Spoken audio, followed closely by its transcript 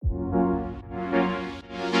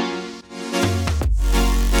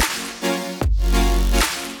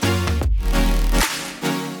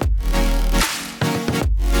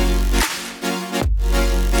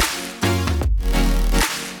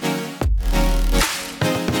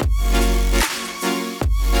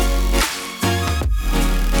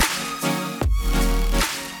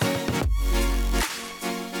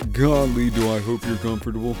golly, do I hope you're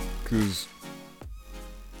comfortable, because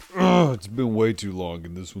it's been way too long,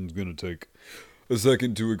 and this one's going to take a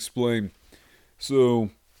second to explain.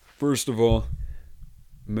 So, first of all,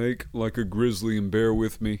 make like a grizzly and bear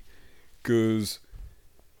with me, because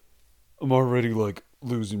I'm already,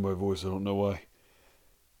 losing my voice. I don't know why.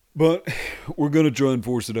 But we're going to try and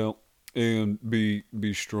force it out and be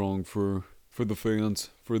strong for the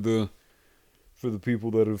fans, for the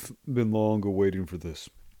people that have been long awaiting for this.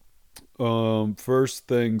 First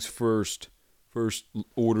things first. First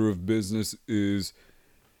order of business is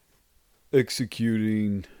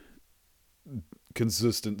executing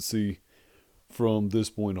consistency from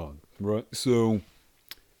this point on, right? So,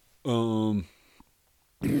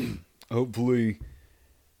 hopefully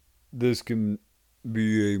this can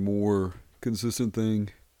be a more consistent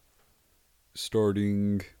thing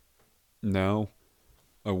starting now.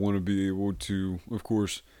 I want to be able to, of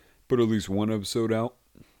course, put at least one episode out.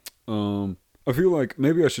 I feel like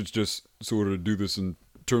maybe I should just sort of do this in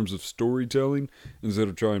terms of storytelling instead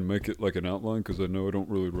of try and make it like an outline, because I know I don't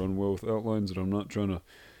really run well with outlines, and I'm not trying to,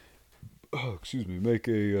 make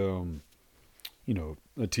a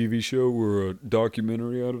TV show or a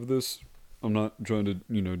documentary out of this. I'm not trying to,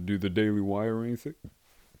 do the Daily Wire or anything.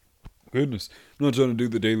 Goodness, I'm not trying to do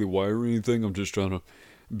the Daily Wire or anything. I'm just trying to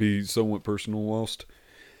be somewhat personal whilst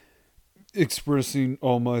expressing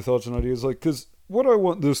all my thoughts and ideas. Because what I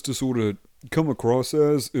want this to sort of come across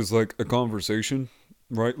as is like a conversation,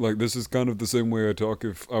 right? Like, this is kind of the same way I talk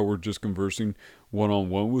if I were just conversing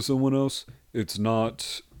one-on-one with someone else. It's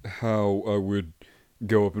not how I would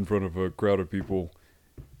go up in front of a crowd of people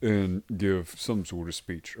and give some sort of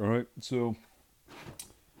speech, all right? So,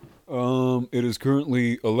 it is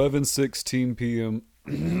currently 11:16 p.m.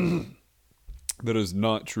 That is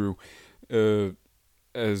not true.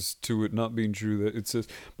 As to it not being true, that it says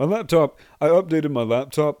my laptop, I updated my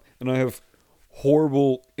laptop, and I have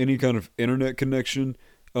horrible any kind of internet connection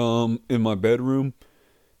in my bedroom,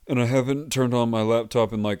 and I haven't turned on my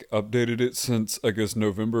laptop and updated it since I guess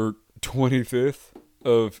November 25th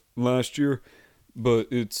of last year, but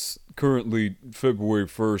it's currently February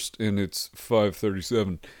 1st and it's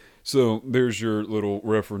 5:37. So there's your little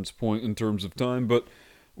reference point in terms of time. But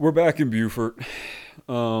we're back in Beaufort.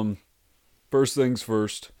 First things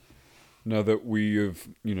first, now that we have,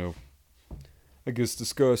 I guess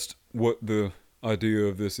discussed what the idea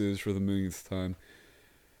of this is for the millionth time,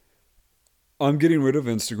 I'm getting rid of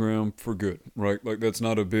Instagram for good, right? That's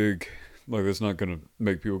not a big, that's not going to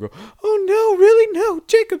make people go, oh no, really? No,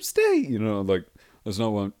 Jacob, stay. That's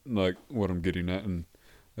not what I'm getting at. And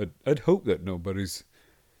I'd hope that nobody's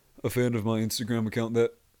a fan of my Instagram account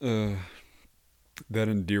that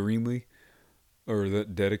endearingly. Or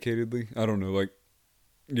that dedicatedly. I don't know,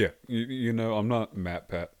 I'm not Matt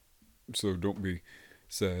Pat, so don't be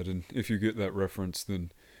sad. And if you get that reference,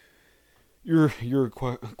 then you're a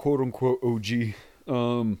quote unquote OG.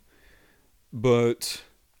 But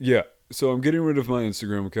yeah, so I'm getting rid of my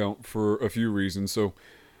Instagram account for a few reasons. So,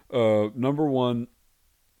 number one,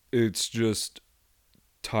 it's just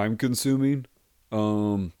time consuming,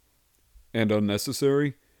 and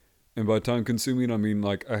unnecessary. And by time consuming, I mean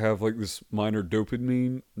I have this minor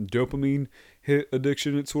dopamine hit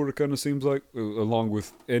addiction, it sort of kind of seems like, along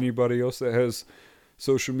with anybody else that has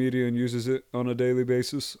social media and uses it on a daily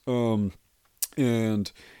basis. And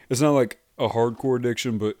it's not like a hardcore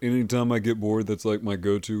addiction, but anytime I get bored, that's my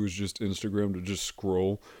go-to is just Instagram to just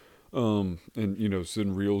scroll. And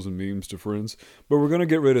send reels and memes to friends. But we're gonna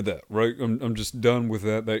get rid of that, right? I'm just done with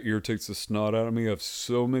that. That irritates the snot out of me. I have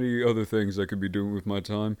so many other things I could be doing with my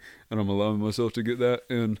time, and I'm allowing myself to get that.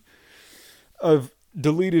 And I've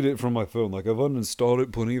deleted it from my phone. I've uninstalled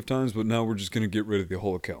it plenty of times, but now we're just gonna get rid of the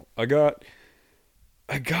whole account. I got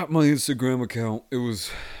my Instagram account. It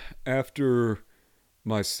was after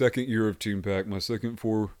my second year of Team Pack, my second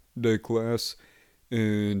 4-day class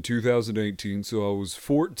in 2018, so I was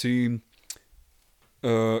 14.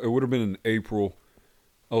 It would have been in April.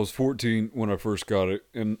 I was 14 when I first got it,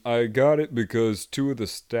 and I got it because two of the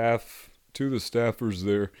staffers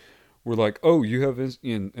there were like, "Oh, you have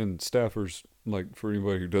and staffers, for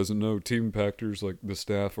anybody who doesn't know, team packers, the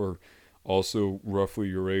staff are also roughly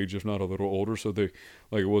your age, if not a little older. So they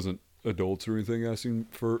it wasn't adults or anything asking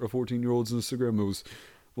for a 14-year-old's Instagram. It was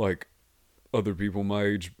other people my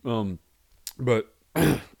age. But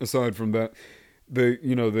aside from that, they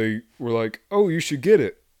were like, "Oh, you should get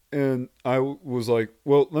it." And I was like,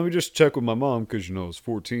 "Well, let me just check with my mom," because, I was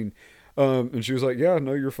 14. And she was like, "Yeah,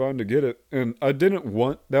 no, you're fine to get it." And I didn't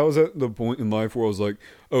that was at the point in life where I was like,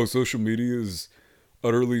 "Oh, social media is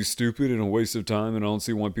utterly stupid and a waste of time, and I don't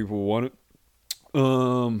see why people want it."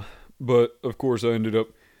 But of course I ended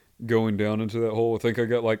up going down into that hole. I think I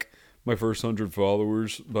got like my first 100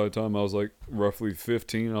 followers by the time I was like roughly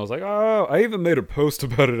 15. I was like, oh, I even made a post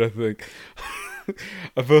about it, I think.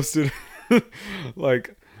 I posted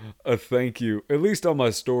like a thank you, at least on my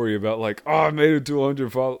story, about like, oh, I made it to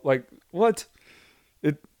 100 followers. Like, what?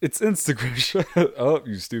 It's Instagram. Shut up,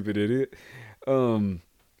 you stupid idiot. Um,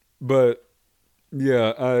 but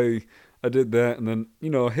yeah, I did that, and then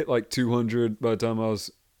I hit like 200 by the time I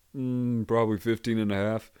was probably 15 and a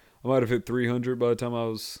half. I might have hit 300 by the time I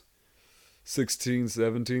was 16,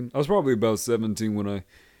 17. I was probably about 17 when I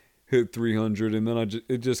hit 300, and then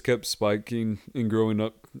it just kept spiking and growing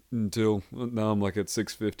up until now I'm like at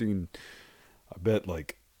 650. I bet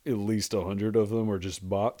like at least 100 of them are just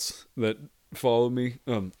bots that follow me.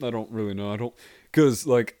 I don't really know. I don't, because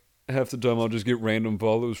like half the time I'll just get random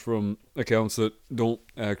follows from accounts that don't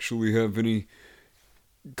actually have any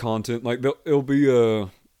content. Like it'll be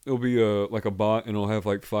like a bot, and it'll have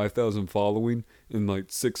like 5,000 following and like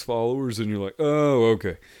 6 followers, and you're like, oh,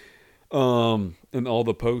 okay. And all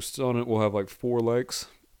the posts on it will have like 4 likes.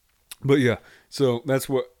 But yeah, so that's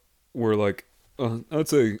what we're like. I'd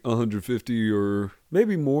say 150 or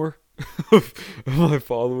maybe more of my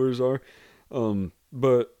followers are.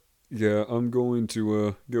 But yeah, I'm going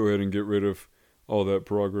to go ahead and get rid of all that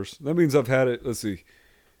progress. That means I've had it. Let's see,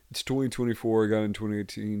 it's 2024. I got in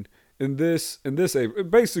 2018. In this April,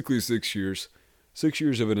 basically 6 years. 6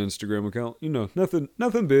 years of an Instagram account.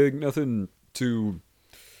 Nothing big, nothing too.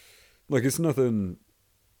 Like, it's nothing,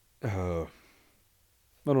 I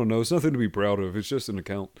don't know, it's nothing to be proud of. It's just an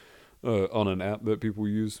account on an app that people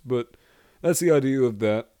use. But that's the idea of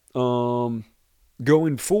that.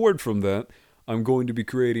 Going forward from that, I'm going to be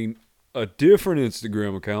creating a different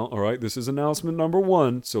Instagram account. All right, this is announcement number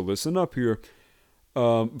 1, so listen up here.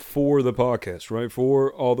 For the podcast, right?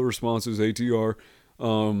 For all the responses, ATR.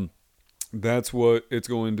 That's what it's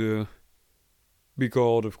going to be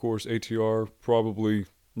called, of course, ATR, probably.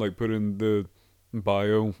 Like, put in the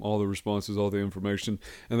bio, all the responses, all the information.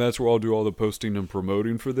 And that's where I'll do all the posting and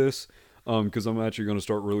promoting for this. Because I'm actually going to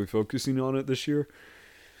start really focusing on it this year.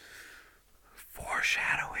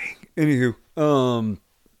 Foreshadowing. Anywho,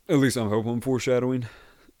 at least I hope I'm foreshadowing.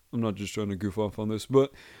 I'm not just trying to goof off on this.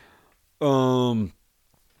 But, like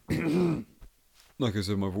I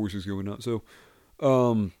said, my voice is going out. So,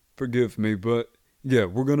 forgive me. But, yeah,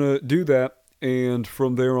 we're going to do that. And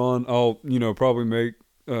from there on, I'll, probably make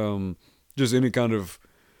just any kind of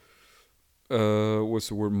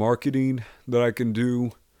marketing that I can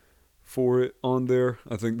do for it on there.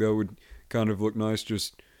 I think that would kind of look nice.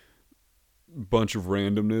 Just a bunch of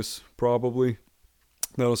randomness, probably.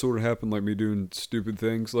 That'll sort of happen, like me doing stupid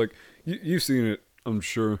things. Like you've seen it, I'm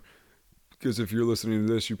sure, because if you're listening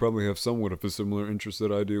to this, you probably have somewhat of a similar interest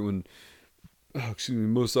that I do, and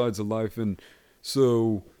most sides of life. And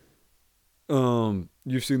so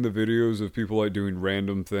you've seen the videos of people like doing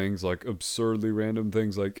random things, like absurdly random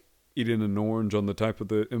things, like eating an orange on the type of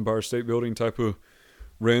the Empire State Building type of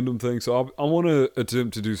random thing. So I want to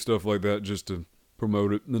attempt to do stuff like that just to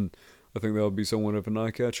promote it, and I think that'll be somewhat of an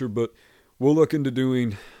eye catcher. But we'll look into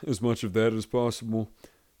doing as much of that as possible.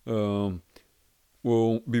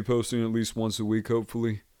 We'll be posting at least once a week,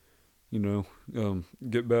 hopefully.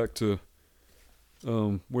 Get back to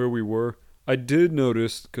where we were. I did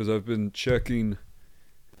notice, because I've been checking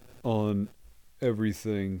on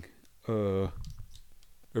everything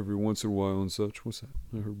every once in a while and such. What's that?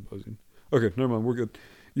 I heard buzzing. Okay, never mind. We're good.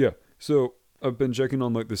 Yeah, so I've been checking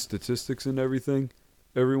on like the statistics and everything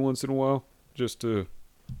every once in a while, just to,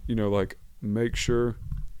 like make sure,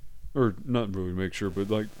 or not really make sure, but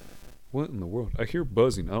like, what in the world? I hear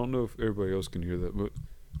buzzing. I don't know if everybody else can hear that, but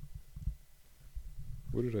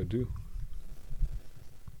what did I do?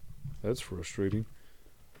 That's frustrating.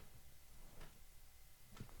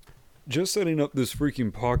 Just setting up this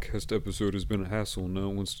freaking podcast episode has been a hassle, and now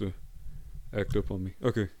it wants to act up on me.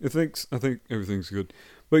 Okay, I think everything's good.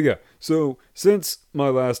 But yeah, so since my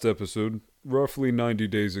last episode, roughly 90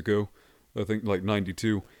 days ago, I think like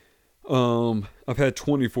 92, I've had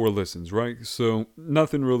 24 listens, right? So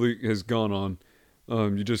nothing really has gone on.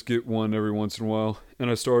 You just get one every once in a while. And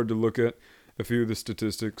I started to look at a few of the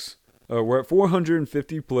statistics. We're at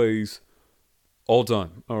 450 plays all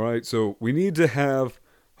time, all right? So we need to have,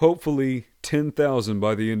 hopefully, 10,000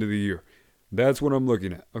 by the end of the year. That's what I'm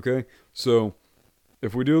looking at, okay? So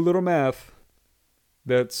if we do a little math,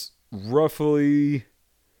 that's roughly,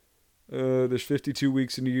 there's 52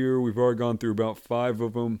 weeks in a year. We've already gone through about 5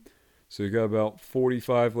 of them. So you got about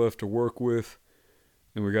 45 left to work with.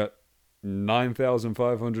 And we got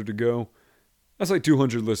 9,500 to go. That's like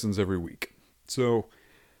 200 listens every week. So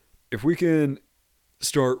if we can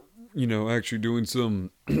start, actually doing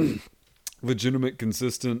some legitimate,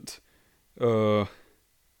 consistent, uh,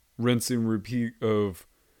 rinse and repeat of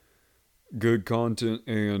good content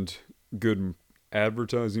and good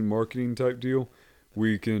advertising marketing type deal,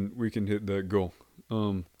 we can hit that goal.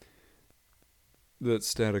 Um, that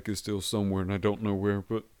static is still somewhere, and I don't know where,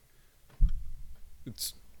 but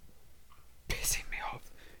it's pissing me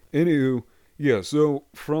off. Anywho, yeah. So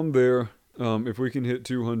from there, if we can hit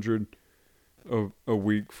 200 a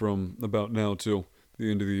week from about now till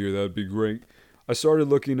the end of the year, that'd be great. I started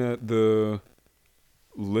looking at the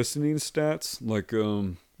listening stats, like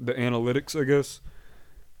the analytics, I guess,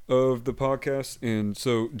 of the podcast. And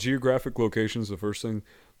so geographic locations, the first thing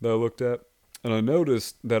that I looked at. And I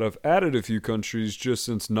noticed that I've added a few countries just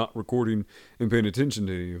since not recording and paying attention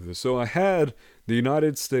to any of this. So I had the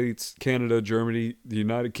United States, Canada, Germany, the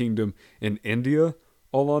United Kingdom, and India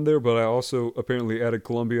all on there. But I also apparently added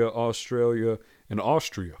Colombia, Australia, and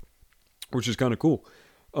Austria, which is kind of cool.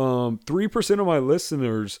 3% of my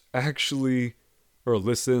listeners actually, or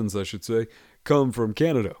listens, I should say, come from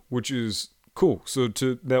Canada, which is cool. So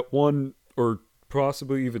to that one or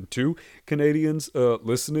possibly even two Canadians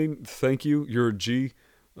listening, thank you. You're a G.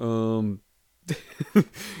 That's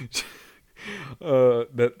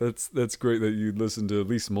great that you listen to at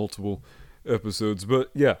least multiple episodes.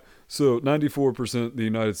 But yeah, so 94% the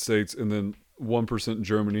United States, and then 1%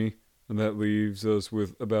 Germany, and that leaves us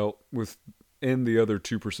with and the other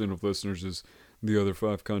 2% of listeners is the other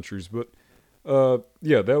 5 countries. But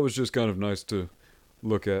yeah, that was just kind of nice to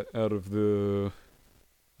look at out of the,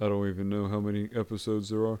 I don't even know how many episodes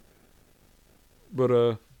there are.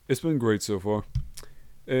 But it's been great so far.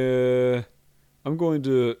 I'm going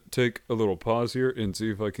to take a little pause here and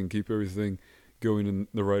see if I can keep everything going in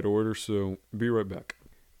the right order, so be right back.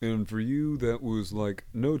 And for you, that was like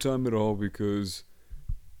no time at all, because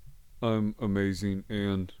I'm amazing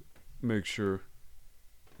and make sure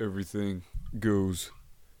everything goes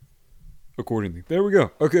accordingly. There we go.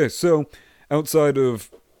 Okay, so outside of,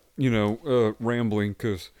 rambling,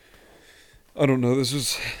 because I don't know,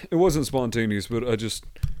 it wasn't spontaneous, but I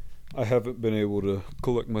haven't been able to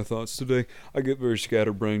collect my thoughts today. I get very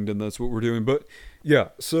scatterbrained, and that's what we're doing. But yeah,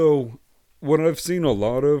 so what I've seen a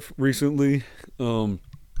lot of recently on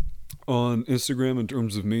Instagram in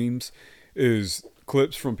terms of memes is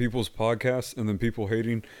clips from people's podcasts, and then people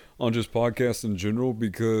hating on just podcasts in general,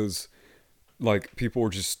 because like people are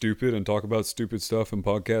just stupid and talk about stupid stuff, and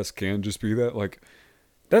podcasts can just be that. Like,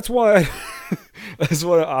 that's why that's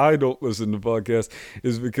why I don't listen to podcasts,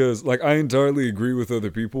 is because like I entirely agree with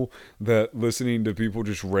other people that listening to people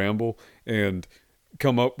just ramble and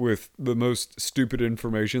come up with the most stupid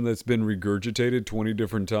information that's been regurgitated 20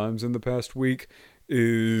 different times in the past week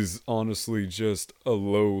is honestly just a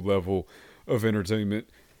low level of entertainment.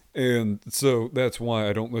 And so that's why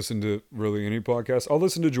I don't listen to really any podcasts. I'll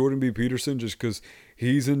listen to Jordan B. Peterson just because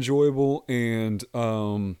he's enjoyable, and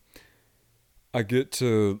I get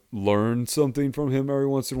to learn something from him every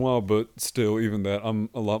once in a while, but still, even that, I'm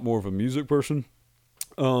a lot more of a music person.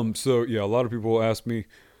 So yeah, a lot of people ask me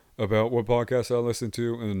about what podcasts I listen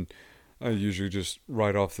to, and I usually just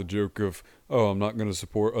write off the joke of, oh, I'm not going to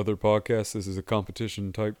support other podcasts. This is a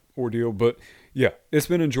competition type ordeal. But yeah, it's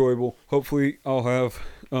been enjoyable. Hopefully I'll have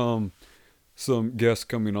some guests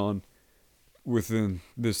coming on within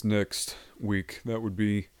this next week. That would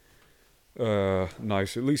be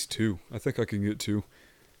nice. At least 2. I think I can get 2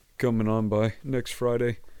 coming on by next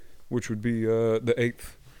Friday, which would be the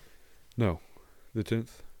 8th. No, the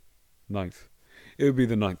 10th? 9th. It would be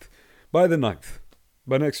the 9th. By the 9th.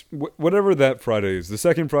 By next, whatever that Friday is, the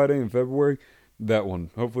second Friday in February, that one.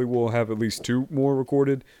 Hopefully we'll have at least 2 more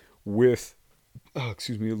recorded with, at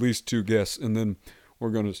least 2 guests. And then we're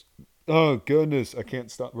going to, oh goodness, I can't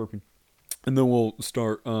stop burping. And then we'll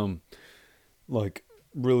start, like,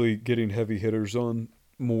 really getting heavy hitters on,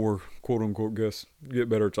 more quote unquote guests, get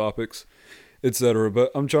better topics, etc. But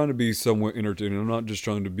I'm trying to be somewhat entertaining. I'm not just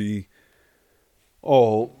trying to be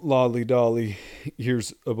all lolly dolly.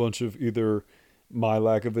 Here's a bunch of either my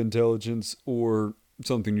lack of intelligence or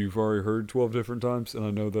something you've already heard 12 different times. And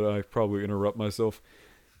I know that I probably interrupt myself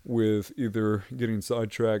with either getting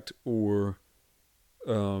sidetracked or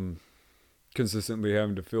consistently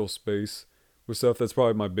having to fill space with stuff. That's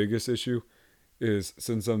probably my biggest issue, is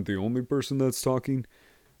since I'm the only person that's talking,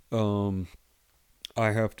 I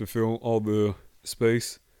have to fill all the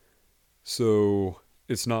space. So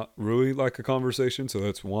it's not really like a conversation. So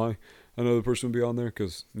that's why another person would be on there,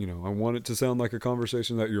 because, I want it to sound like a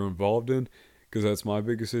conversation that you're involved in, because that's my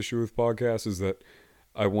biggest issue with podcasts, is that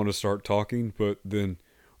I want to start talking, but then,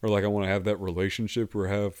 or like I want to have that relationship or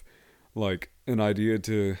have like an idea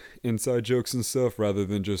to inside jokes and stuff rather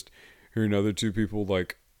than just hearing other two people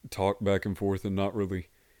like talk back and forth and not really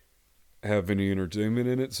have any entertainment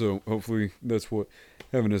in it. So hopefully that's what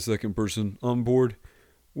having a second person on board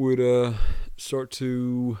would start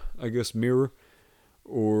to, I guess, mirror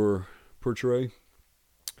or portray.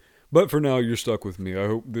 But for now, you're stuck with me. I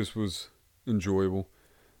hope this was enjoyable.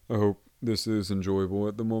 I hope this is enjoyable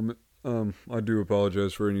at the moment. I do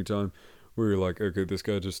apologize for any time where you're like, okay, this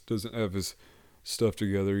guy just doesn't have his stuff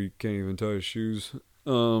together. He can't even tie his shoes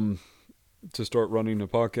to start running a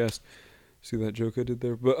podcast. See that joke I did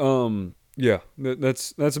there? But yeah,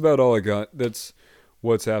 that's about all I got. That's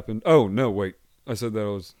what's happened. Oh no, wait, I said that I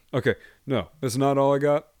was okay. No, that's not all I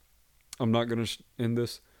got. I'm not gonna end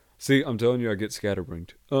this. See, I'm telling you, I get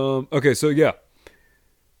scatterbrained. Okay, so yeah.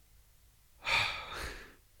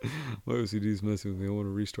 My OCD's messing with me. I want to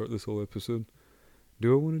restart this whole episode.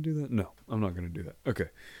 Do I want to do that? No, I'm not going to do that. Okay.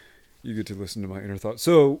 You get to listen to my inner thoughts.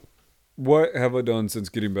 So, what have I done since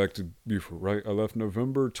getting back to Beaufort, right? I left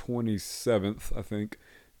November 27th, I think.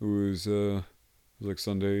 It was like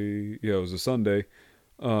Sunday. Yeah, it was a Sunday.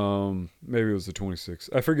 Maybe it was the 26th.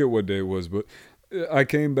 I forget what day it was, but I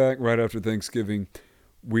came back right after Thanksgiving.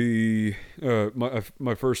 My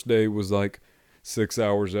first day was like 6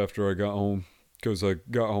 hours after I got home because I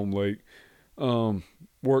got home late.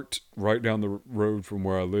 Worked right down the road from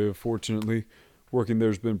where I live. Fortunately, working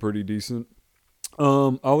there's been pretty decent.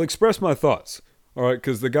 I'll express my thoughts, all right,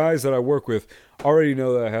 because the guys that I work with already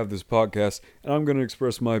know that I have this podcast, and I'm going to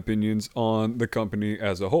express my opinions on the company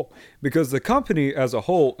as a whole. Because the company as a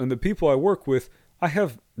whole and the people I work with, I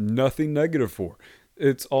have nothing negative for.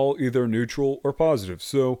 It's all either neutral or positive.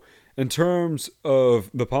 So, in terms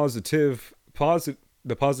of the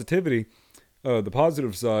the positivity, the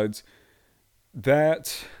positive sides,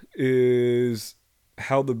 that is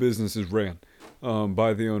how the business is ran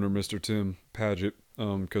by the owner, Mr. Tim Paget,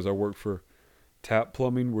 because I work for Tap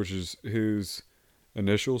Plumbing, which is his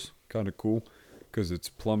initials. Kind of cool because it's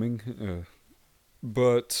plumbing.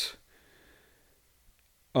 But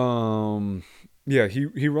yeah,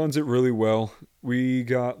 he runs it really well. We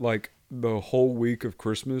got like the whole week of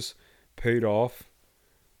Christmas paid off.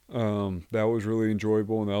 That was really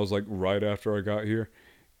enjoyable, and that was like right after I got here.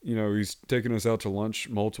 You know, he's taken us out to lunch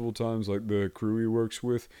multiple times, like the crew he works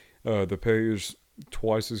with. The pay is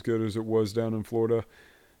twice as good as it was down in Florida.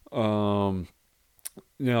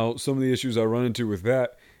 Now, some of the issues I run into with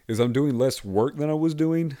that is I'm doing less work than I was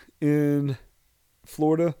doing in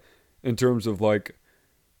Florida in terms of like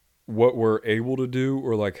what we're able to do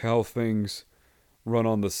or like how things run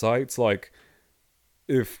on the sites. Like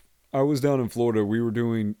if I was down in Florida, we were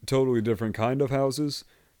doing totally different kind of houses.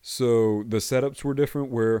 So the setups were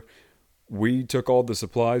different where we took all the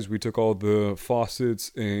supplies, we took all the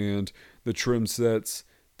faucets and the trim sets,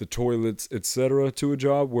 the toilets, etc. to a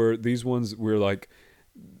job, where these ones we're like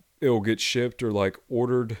it'll get shipped or like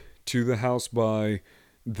ordered to the house by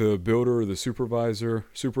the builder or the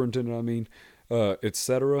superintendent,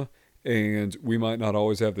 etc. And we might not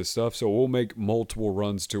always have this stuff, so we'll make multiple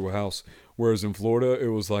runs to a house. Whereas in Florida, it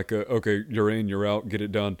was like, okay, you're in, you're out, get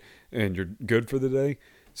it done, and you're good for the day.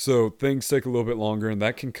 So things take a little bit longer, and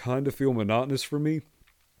that can kind of feel monotonous for me.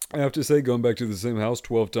 I have to say, going back to the same house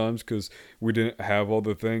 12 times because we didn't have all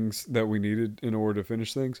the things that we needed in order to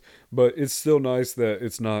finish things. But it's still nice that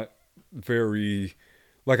it's not very...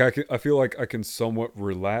 Like, I feel like I can somewhat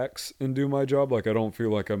relax and do my job. Like, I don't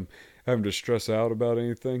feel like I'm having to stress out about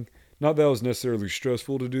anything. Not that it was necessarily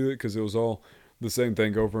stressful to do it because it was all the same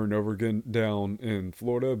thing over and over again down in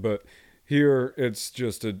Florida. But here, it's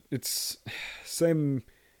just it's same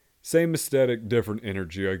aesthetic, different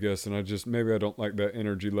energy, I guess. And maybe I don't like that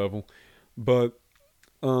energy level. But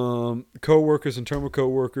co-workers, in terms of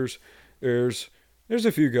co-workers, there's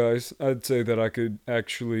a few guys I'd say that I could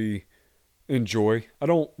actually enjoy. I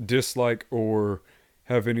don't dislike or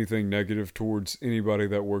have anything negative towards anybody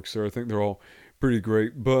that works there. I think they're all pretty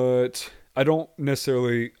great, but I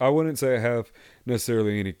wouldn't say I have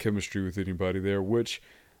necessarily any chemistry with anybody there, which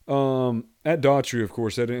at Daughtry, of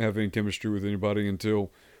course, I didn't have any chemistry with anybody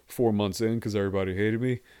until 4 months in because everybody hated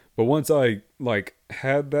me. But once I like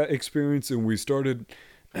had that experience and we started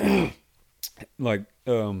like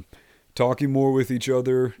talking more with each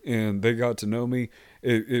other and they got to know me,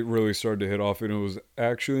 it really started to hit off, and it was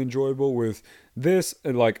actually enjoyable with this.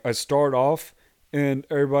 And like I start off with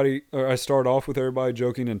everybody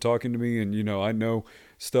joking and talking to me, and I know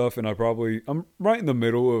stuff, and I'm right in the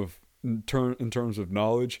middle of in terms of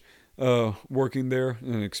knowledge working there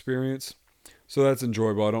and experience. So that's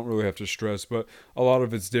enjoyable. I don't really have to stress, but a lot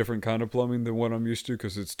of it's different kind of plumbing than what I'm used to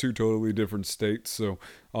because it's two totally different states. So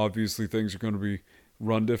obviously things are going to be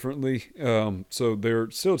run differently. So they're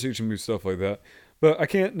still teaching me stuff like that. But I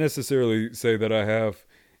can't necessarily say that I have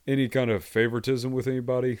any kind of favoritism with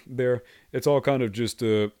anybody there. It's all kind of just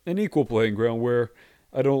an equal playing ground where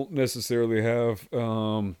I don't necessarily have,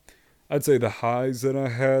 I'd say, the highs that I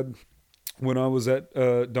had when I was at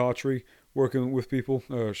Daughtry working with people.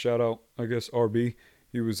 Shout out, I guess, RB.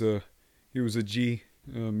 He was a G.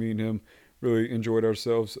 Me and him really enjoyed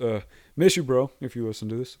ourselves. Miss you, bro, if you listen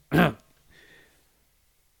to this.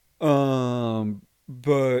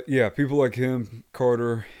 But yeah, people like him,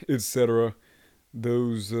 Carter, etc.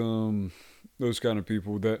 Those kind of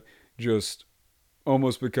people that just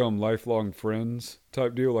almost become lifelong friends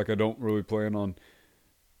type deal. Like I don't really plan on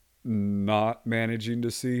not managing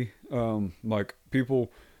to see like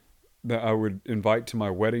people that I would invite to my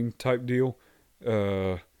wedding type deal.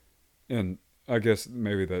 And I guess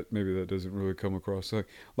maybe that doesn't really come across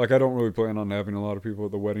like I don't really plan on having a lot of people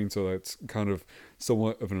at the wedding, so that's kind of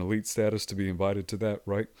somewhat of an elite status to be invited to that,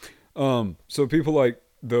 right? So people like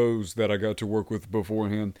those that I got to work with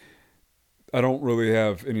beforehand, I don't really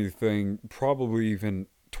have anything, probably even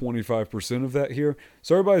 25% of that here.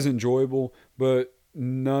 So everybody's enjoyable, but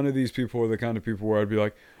none of these people are the kind of people where I'd be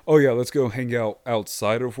like, oh yeah, let's go hang out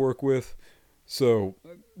outside of work with. So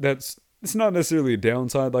it's not necessarily a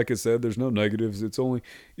downside. Like I said, there's no negatives. It's only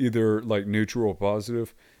either like neutral or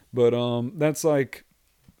positive. But that's like,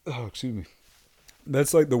 oh, excuse me.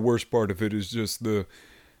 That's like the worst part of it is just the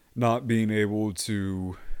not being able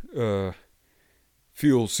to uh,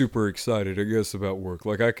 feel super excited, I guess, about work.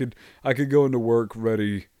 Like I could go into work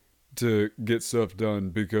ready to get stuff done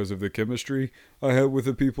because of the chemistry I had with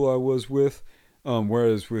the people I was with.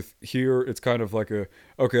 Whereas with here, it's kind of like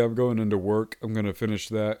okay, I'm going into work, I'm going to finish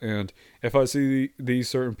that. And if I see these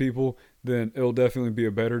certain people, then it'll definitely be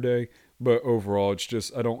a better day. But overall, it's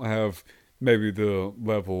just, I don't have maybe the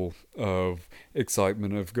level of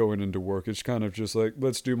excitement of going into work. It's kind of just like,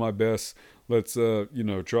 let's do my best. Let's,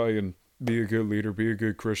 try and be a good leader, be a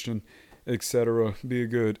good Christian, etc. Be a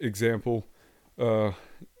good example, uh,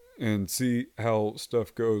 and see how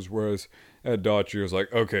stuff goes. Whereas at Dodge, it was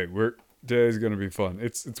like, okay, today's gonna be fun.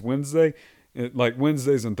 It's Wednesday. Like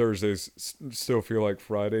Wednesdays and Thursdays still feel like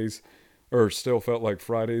Fridays, or still felt like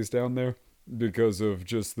Fridays down there because of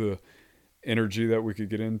just the energy that we could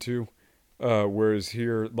get into. Whereas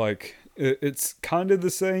here, like it's kind of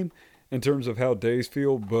the same in terms of how days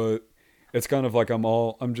feel, but it's kind of like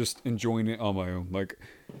I'm just enjoying it on my own. Like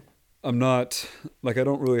I'm not, like I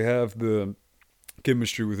don't really have the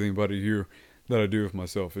chemistry with anybody here that I do with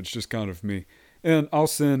myself. It's just kind of me. And I'll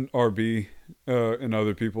send RB and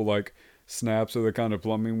other people like snaps of the kind of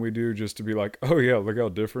plumbing we do just to be like, oh yeah, look how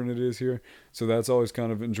different it is here. So that's always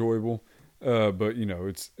kind of enjoyable. But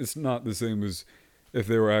it's not the same as if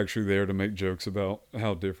they were actually there to make jokes about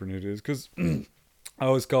how different it is. Because I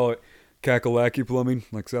always call it Kakalaki plumbing,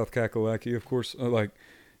 like South Kakalaki, of course. Like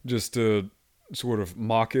just to sort of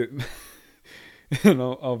mock it. And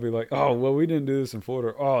I'll be like, oh, well, we didn't do this in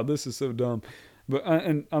Florida. Oh, this is so dumb. But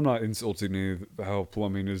and I'm not insulting any of how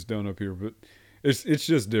plumbing is done up here, but it's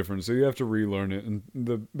just different. So you have to relearn it, and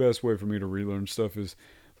the best way for me to relearn stuff is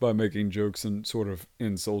by making jokes and sort of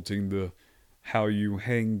insulting the how you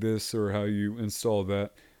hang this or how you install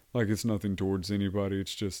that. Like it's nothing towards anybody.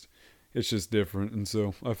 It's just different, and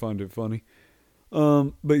so I find it funny.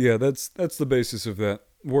 But yeah, that's the basis of that.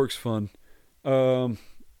 Work's fun.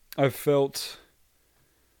 I've felt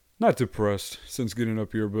not depressed since getting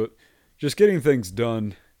up here, but just getting things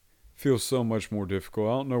done feels so much more difficult.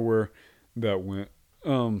 I don't know where that went.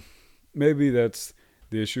 Maybe that's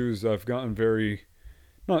the issue is I've gotten very,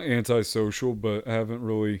 not antisocial, but I haven't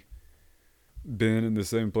really been in the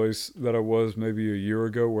same place that I was maybe a year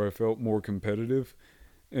ago where I felt more competitive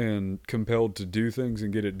and compelled to do things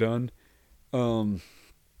and get it done. Um,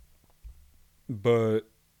 but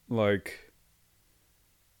like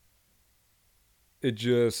it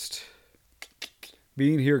just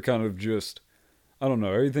being here kind of just, I don't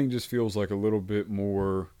know, everything just feels like a little bit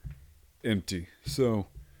more empty. So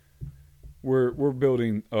we're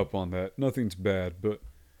building up on that. Nothing's bad, but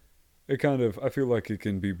it kind of, I feel like it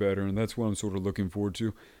can be better, and that's what I'm sort of looking forward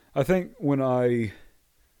to. I think when I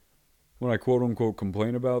quote unquote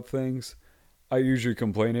complain about things, I usually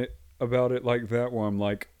about it like that, where I'm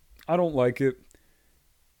like, I don't like it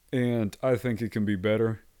and I think it can be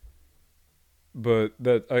better. But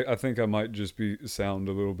I think I might just sound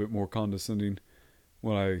a little bit more condescending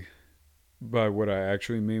when I by what I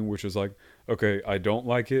actually mean, which is like, okay, I don't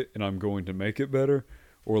like it and I'm going to make it better,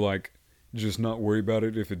 or like just not worry about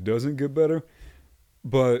it if it doesn't get better.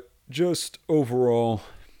 But just overall,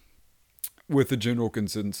 with the general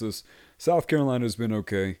consensus, South Carolina's been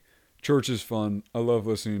okay. church is fun. I love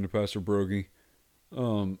listening to Pastor Brogy,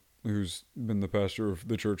 who's been the pastor of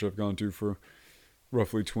the church I've gone to for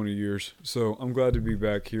roughly 20 years. So I'm glad to be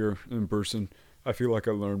back here in person. I feel like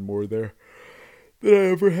I learned more there than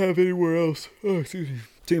I ever have anywhere else. Oh, excuse me.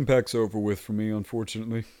 Team Pack's over with for me,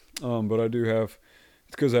 unfortunately. But I do have,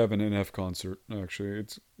 it's because I have an NF concert, actually.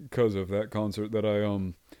 It's because of that concert that I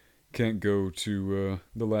can't go to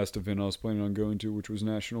the last event I was planning on going to, which was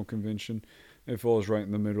National Convention. It falls right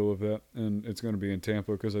in the middle of that, and it's going to be in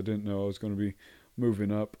Tampa because I didn't know I was going to be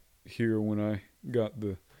moving up here when I got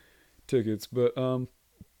the tickets. But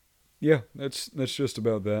yeah, that's just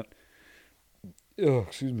about that. Oh,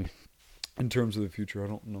 excuse me. In terms of the future, I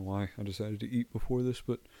don't know why I decided to eat before this,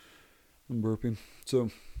 but I'm burping.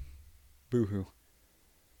 So, boo-hoo.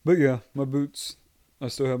 But yeah, my boots, I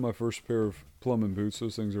still have my first pair of plumbing boots.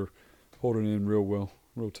 Those things are holding in real well,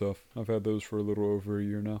 real tough. I've had those for a little over a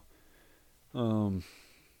year now.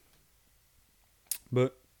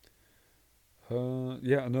 But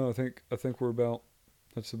yeah, no, I think that's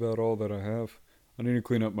about all that I have. I need to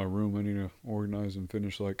clean up my room. I need to organize and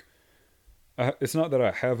finish. Like, it's not that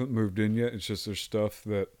I haven't moved in yet. It's just there's stuff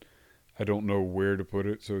that I don't know where to put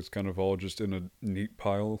it, so it's kind of all just in a neat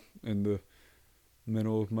pile in the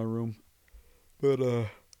middle of my room. But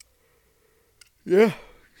yeah,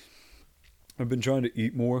 I've been trying to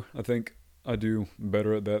eat more. I think I do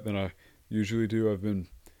better at that than I usually do. I've been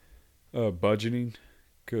budgeting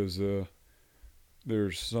because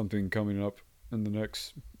there's something coming up in the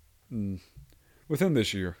next within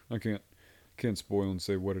this year. I can't spoil and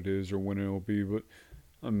say what it is or when it will be, but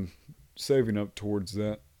I'm saving up towards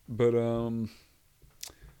that. But I'll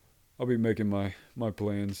be making my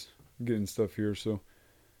plans, getting stuff here, so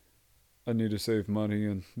I need to save money,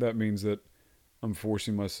 and that means that I'm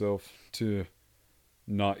forcing myself to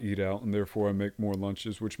not eat out, and therefore I make more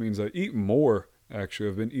lunches, which means I eat more. Actually,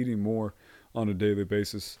 I've been eating more on a daily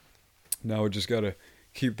basis. Now I just gotta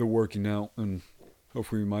keep the working out, and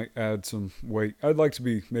hopefully we might add some weight. I'd like to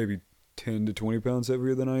be maybe 10 to 20 pounds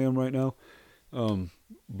heavier than I am right now,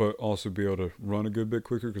 but also be able to run a good bit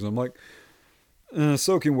quicker, because I'm like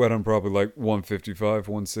soaking wet. I'm probably like 155,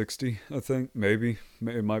 160, I think. Maybe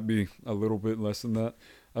it might be a little bit less than that.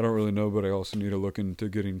 I don't really know, but I also need to look into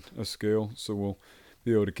getting a scale, so we'll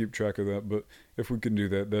be able to keep track of that. But if we can do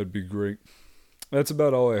that, that'd be great. That's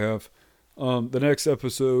about all I have. The next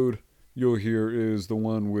episode you'll hear is the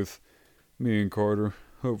one with me and Carter,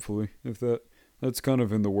 hopefully. If that's kind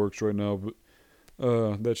of in the works right now, but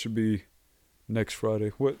that should be next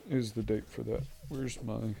Friday. What is the date for that? Where's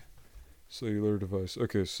my cellular device?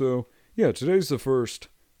 Okay, so yeah, today's the 1st,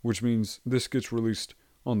 which means this gets released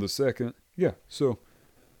on the 2nd. Yeah, so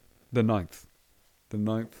the 9th. The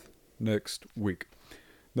 9th next week.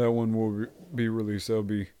 That one will be released. That'll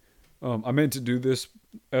be I meant to do this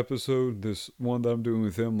episode, this one that I'm doing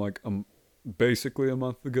with him, like basically a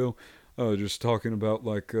month ago, just talking about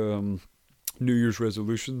like New Year's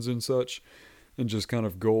resolutions and such, and just kind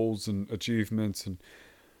of goals and achievements and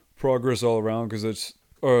progress all around, because it's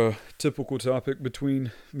a typical topic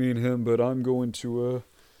between me and him. But I'm going to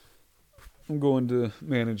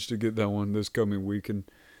manage to get that one this coming week. And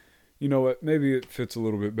you know what, maybe it fits a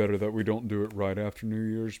little bit better that we don't do it right after New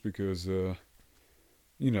Year's, because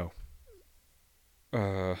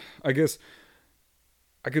I guess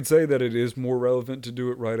I could say that it is more relevant to do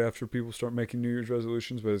it right after people start making New Year's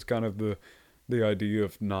resolutions, but it's kind of the idea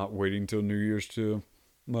of not waiting till New Year's to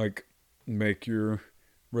like make your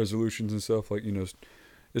resolutions and stuff. Like,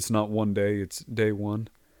 it's not one day, it's day one.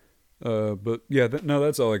 But yeah,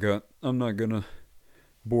 that's all I got. I'm not gonna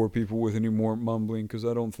bore people with any more mumbling, because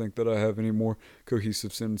I don't think that I have any more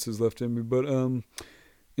cohesive sentences left in me. But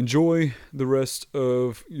enjoy the rest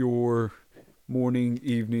of your morning,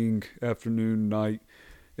 evening, afternoon, night,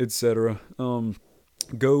 etc.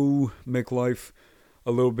 Go make life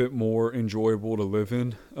a little bit more enjoyable to live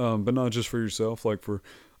in, but not just for yourself, like for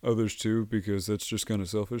others too, because that's just kind of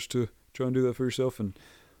selfish to try and do that for yourself, and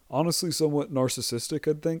honestly somewhat narcissistic,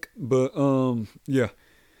 I think. But yeah,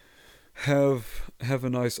 have a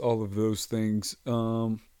nice all of those things.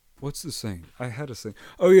 What's the saying? I had a saying.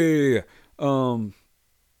 Oh yeah.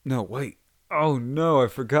 No, wait. Oh no, I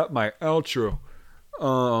forgot my outro.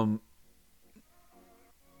 Oh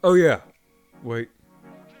yeah. Wait.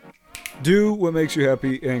 Do what makes you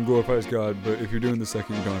happy and glorifies God, but if you're doing the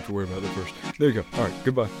second, you don't have to worry about the first. There you go. Alright,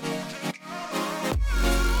 goodbye.